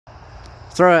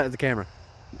Throw it at the camera.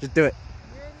 Just do it.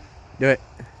 Do it.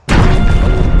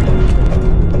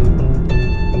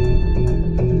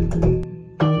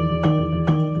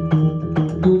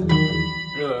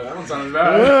 That one sounded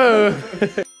bad.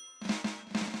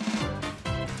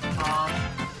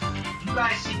 You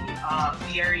guys see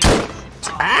Fieri's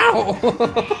Ow!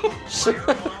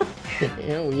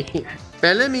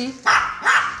 Bellamy.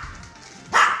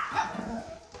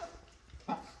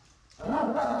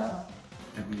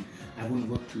 I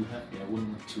wouldn't look too happy. I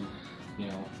wouldn't look too, you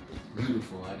know,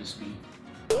 beautiful. I'd just be.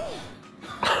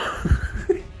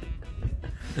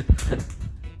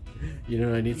 You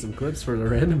know, I need some clips for the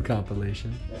random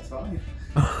compilation. That's fine.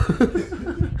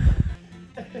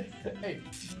 Hey,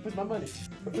 where's my money?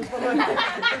 Where's my money?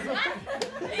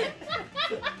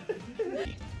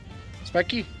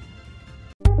 Sparky.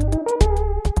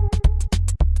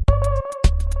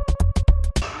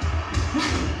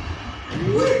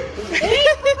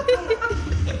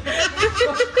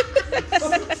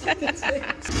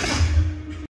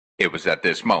 It was at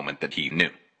this moment that he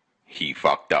knew. He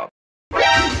fucked up. Be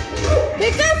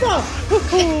careful!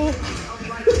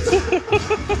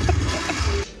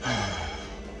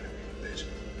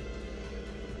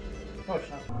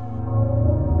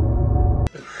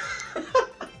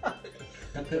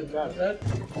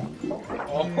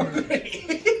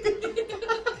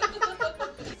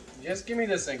 Just give me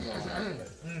this thing.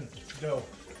 Go.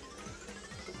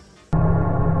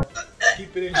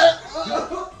 Keep it in.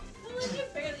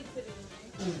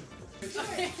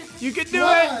 You can do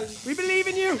it! We believe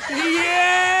in you!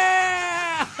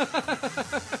 Yeah!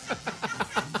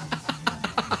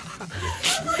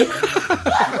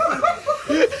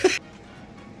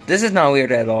 This is not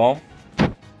weird at all.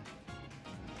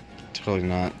 Totally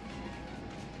not.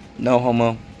 No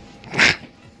homo.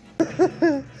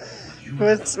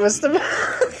 What's the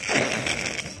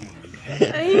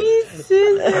I need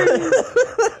scissors.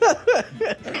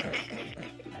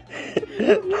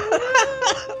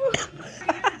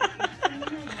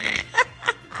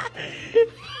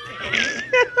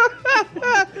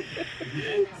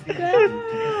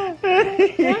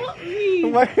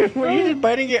 Why were you just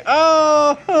biting it?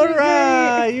 Oh,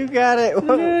 hurrah! You got it.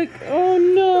 Look, oh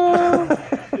no.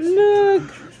 Look.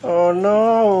 Oh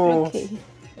no. Okay.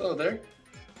 Hello there.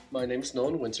 My name's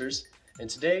Nolan Winsers, and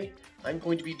today I'm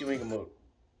going to be doing a mode.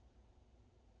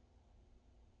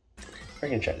 We're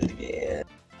gonna try this again.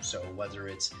 So whether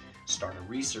it's start a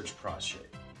research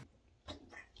project,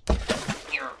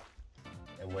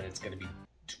 and when it's gonna be.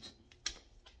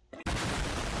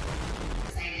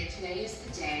 Today is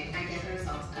the day I get the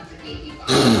results of the baby bomb.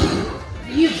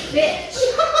 You bitch!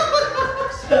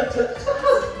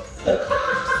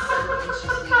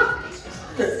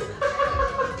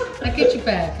 I'll get you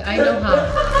back. I know how.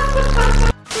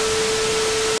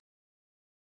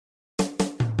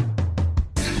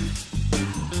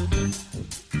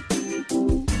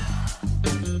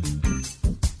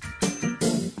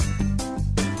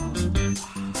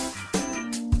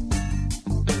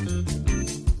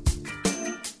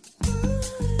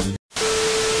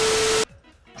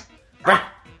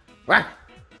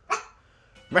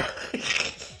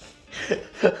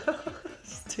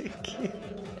 Sticky.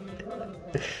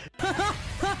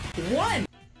 One.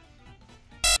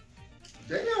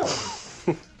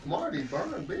 Damn! Marty,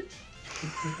 burn, bitch.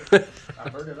 I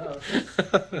heard it out.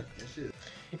 That shit.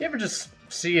 You ever just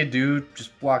see a dude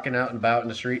just walking out and about in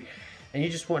the street, and you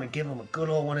just want to give him a good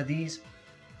old one of these?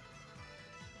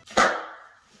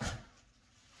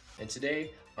 And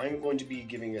today, I'm going to be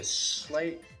giving a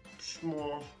slight,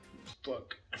 small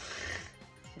fuck.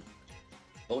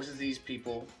 Most of these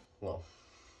people, well,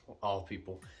 all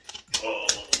people. Oh,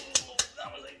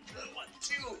 that was a good one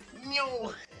too.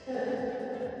 No.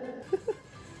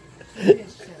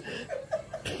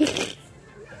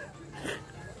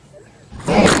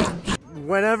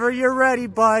 Whenever you're ready,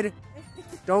 bud.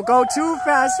 Don't go too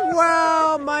fast.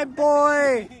 Wow, my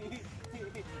boy.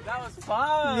 That was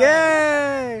fun.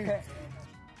 Yay!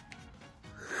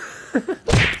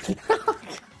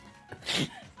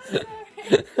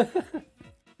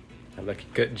 I like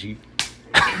a good G.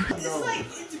 It's like,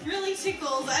 it's really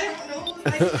tickles. I don't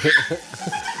know.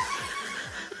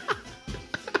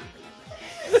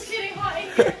 It's getting hot in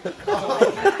here.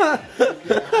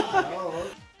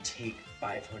 Take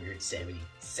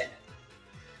 577.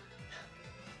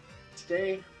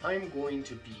 Today, I'm going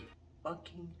to be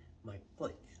fucking my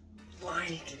foot.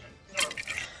 Like.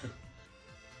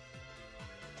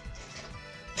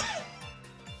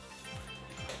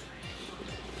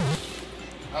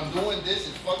 I'm doing this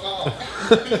and fuck off.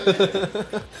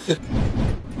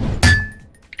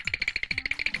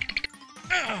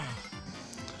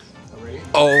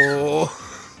 Oh.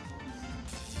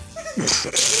 Dude,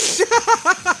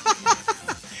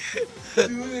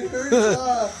 it hurts.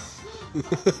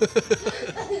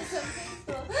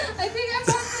 I think I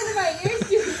popped into my ears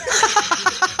doing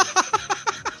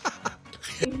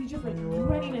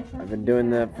that. I've been doing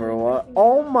that for a while.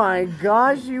 Oh my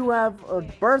gosh, you have a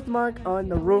birthmark on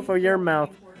the roof of your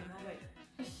mouth.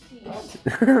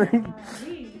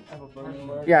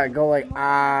 Yeah, go like,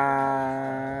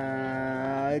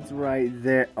 it's right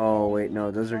there. Oh, wait, no,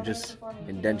 those are just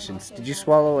indentions. Did you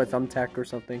swallow a thumbtack or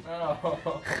something?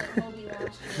 Oh.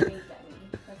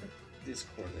 This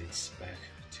correlates back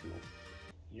to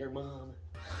your mom.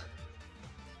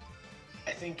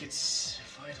 I think it's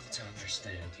vital to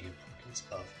understand the importance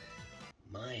of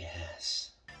my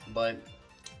ass. But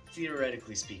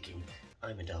theoretically speaking,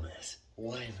 I'm a dumbass.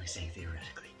 Why am I saying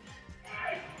theoretically?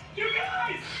 You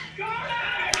guys! Got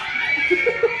it!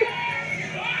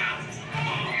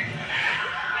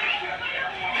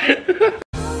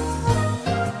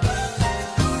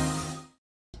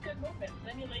 Good moments.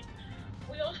 I mean, like,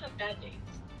 we all have bad days.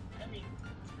 I mean,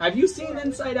 have you seen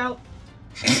Inside Out?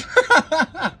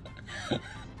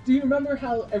 Do you remember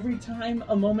how every time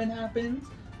a moment happens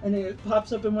and it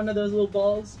pops up in one of those little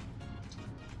balls?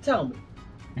 Tell me.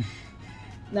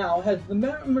 Now, has the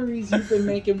memories you've been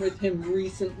making with him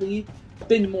recently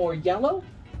been more yellow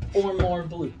or more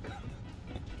blue?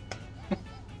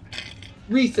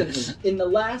 Recently, in the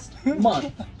last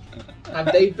month,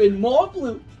 have they been more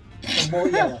blue or more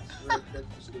yellow?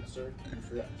 That's a good start.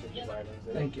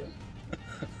 Thank you.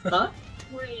 Huh?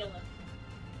 we're yellow.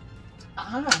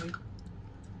 I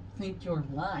think you're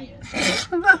lying.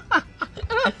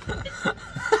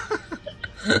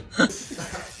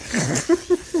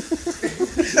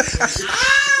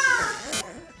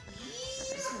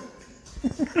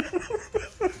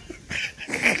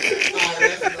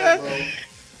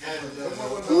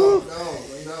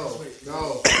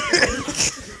 No.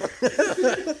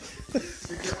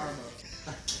 Stick your arm up.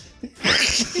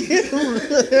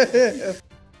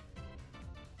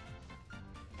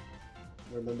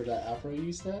 Remember that afro you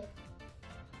used to have?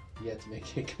 You had to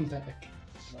make it come back.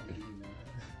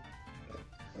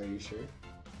 Are you sure?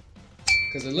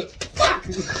 Because it looked. Fuck!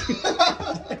 Stick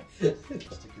your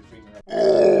finger up.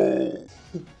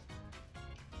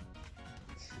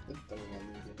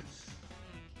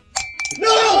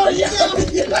 No!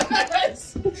 Yes!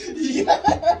 Yes!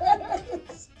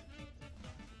 Yes!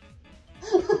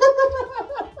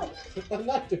 I'm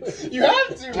not doing it. You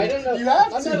have to! I don't know. You have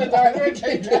to! I'm not a doctor. I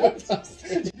can't do it.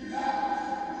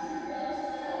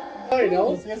 I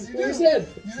know. Yes, you do. You said.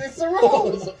 It's the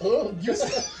rules. You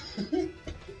said.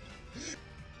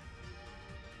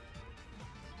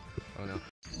 Oh no.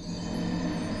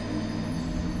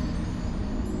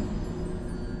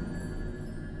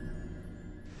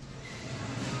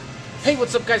 Hey,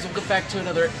 what's up, guys? Welcome back to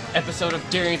another episode of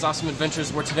Darian's Awesome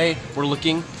Adventures, where today we're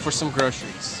looking for some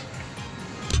groceries.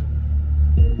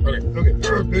 Okay.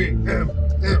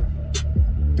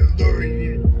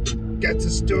 DeLorean got the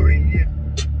story in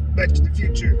Back to the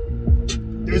Future.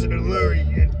 There's a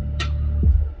DeLorean.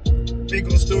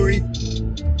 Big old story.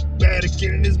 About a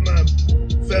kid and his mom.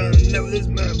 Fell in love with his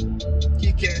mom.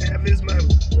 He can't have his mom.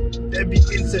 That'd be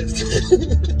incest.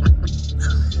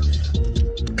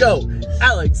 Go,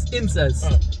 Alex, incest.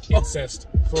 Incest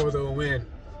for the win.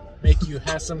 Make you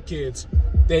have some kids.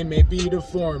 They may be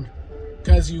deformed,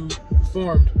 cause you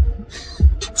formed.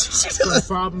 Some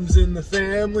problems in the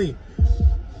family.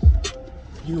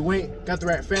 You ain't got the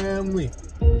right family.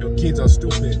 Your kids are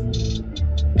stupid.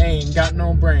 Ain't got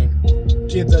no brain.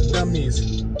 Kids are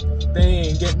dummies. They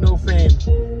ain't get no fame.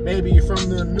 Maybe from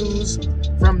the news,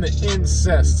 from the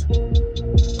incest.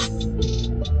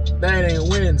 That ain't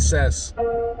wincest.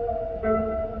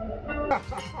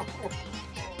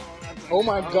 Oh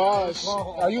my gosh.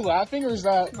 Are you laughing or is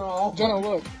that gonna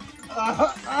look?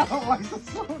 I don't like the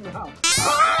song now.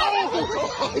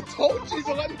 I told you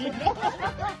to let me know.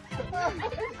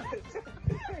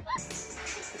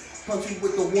 Punch you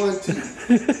with the 1, 2.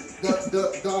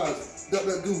 Duck,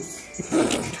 goose.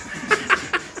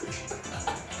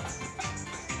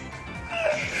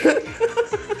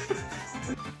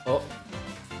 Oh.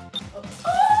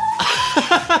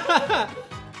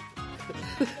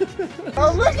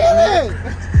 Oh, look at it!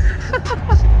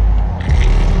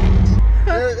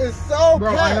 It is so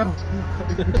Bro, I know.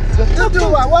 This dude,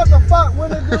 like, what the fuck? When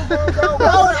the dude gonna go?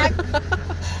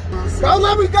 Bro,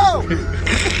 let me go!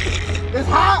 It's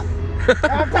hot!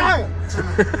 And I'm tired!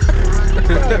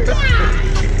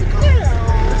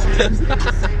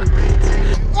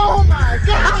 Oh my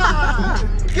god!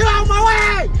 Get out of my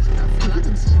way!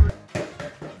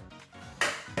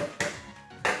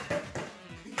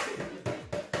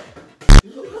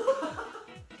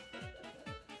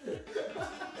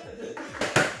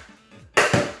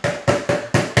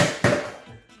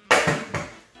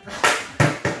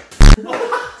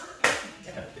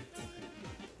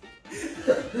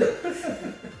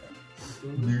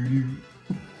 I'm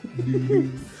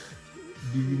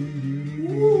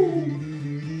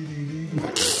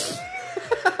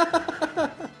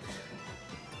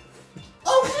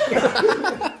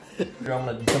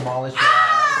gonna demolish your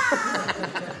ass.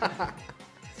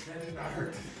 That did not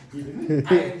hurt. I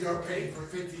endure paying for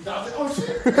 50,000. Oh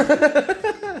shit!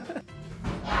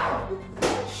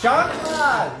 Shot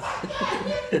glass!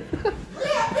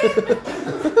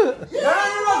 No,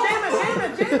 Damon!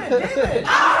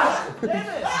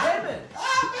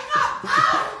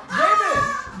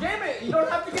 Damon! You don't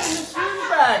have to get your shoes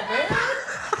back, man!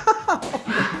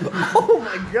 Oh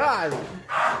my god!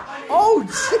 Oh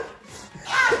shit!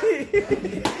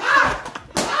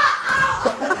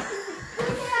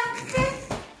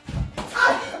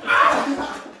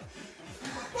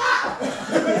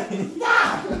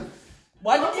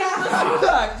 Why did you get the shoes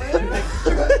back, man?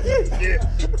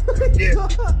 Yeah.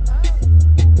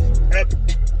 Up,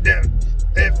 down,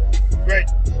 left, right,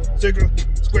 circle,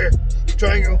 square,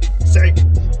 triangle, side.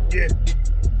 Yeah.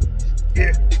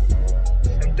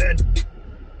 I'm done.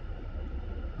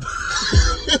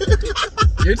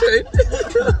 Your turn.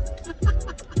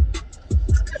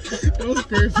 That was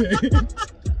perfect.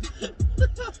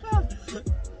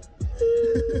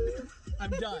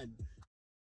 I'm done.